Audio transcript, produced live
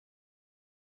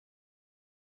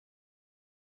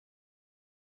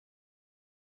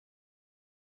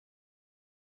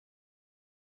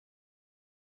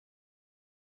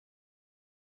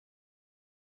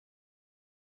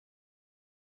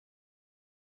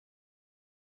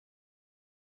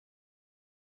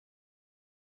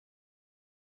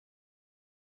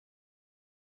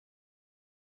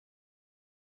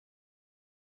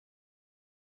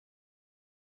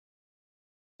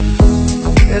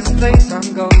this place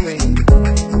I'm going.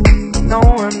 No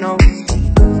one knows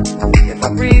if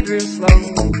I breathe real slow.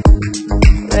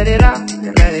 Let it out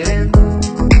and let it in.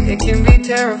 It can be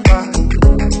terrifying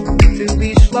to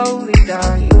be slowly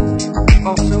dying.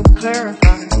 Also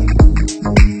clarify,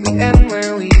 we end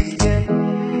where we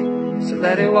begin. So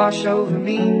let it wash over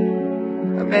me.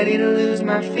 I'm ready to lose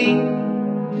my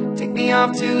feet. Take me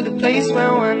off to the place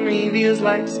where one reveals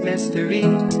life's mystery.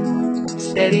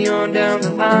 Steady on down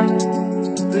the line,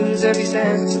 lose every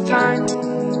sense of time.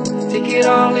 Take it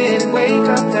all in and wake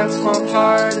up that small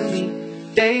part of me.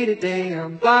 Day to day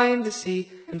I'm blind to see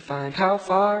and find how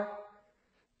far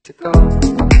to go.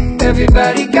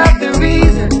 Everybody got the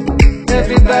reason,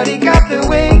 everybody got the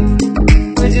way.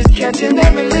 We're just catching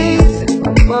and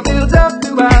releasing what builds up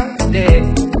throughout the day.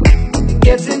 It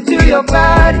gets into your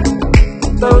body,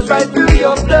 flows right through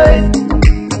your blood.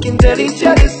 We can tell each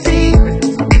other secrets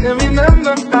and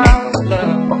remember how to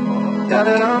love. Da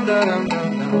da dum da dum dum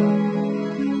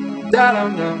dum, da dum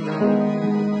dum dum,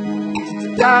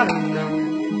 da dum dum,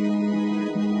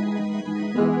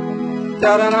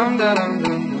 da da dum da dum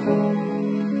dum,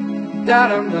 da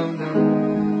dum dum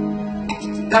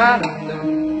dum, da dum.